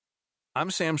I'm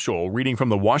Sam Scholl, reading from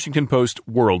the Washington Post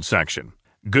World section.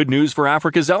 Good news for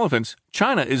Africa's elephants.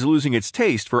 China is losing its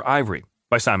taste for ivory,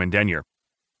 by Simon Denyer.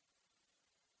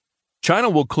 China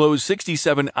will close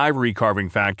 67 ivory carving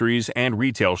factories and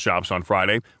retail shops on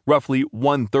Friday, roughly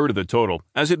one-third of the total,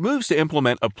 as it moves to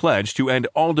implement a pledge to end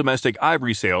all domestic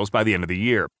ivory sales by the end of the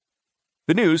year.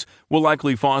 The news will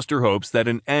likely foster hopes that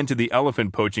an end to the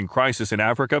elephant poaching crisis in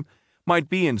Africa might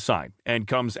be in sight, and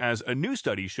comes as a new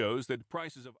study shows that prices of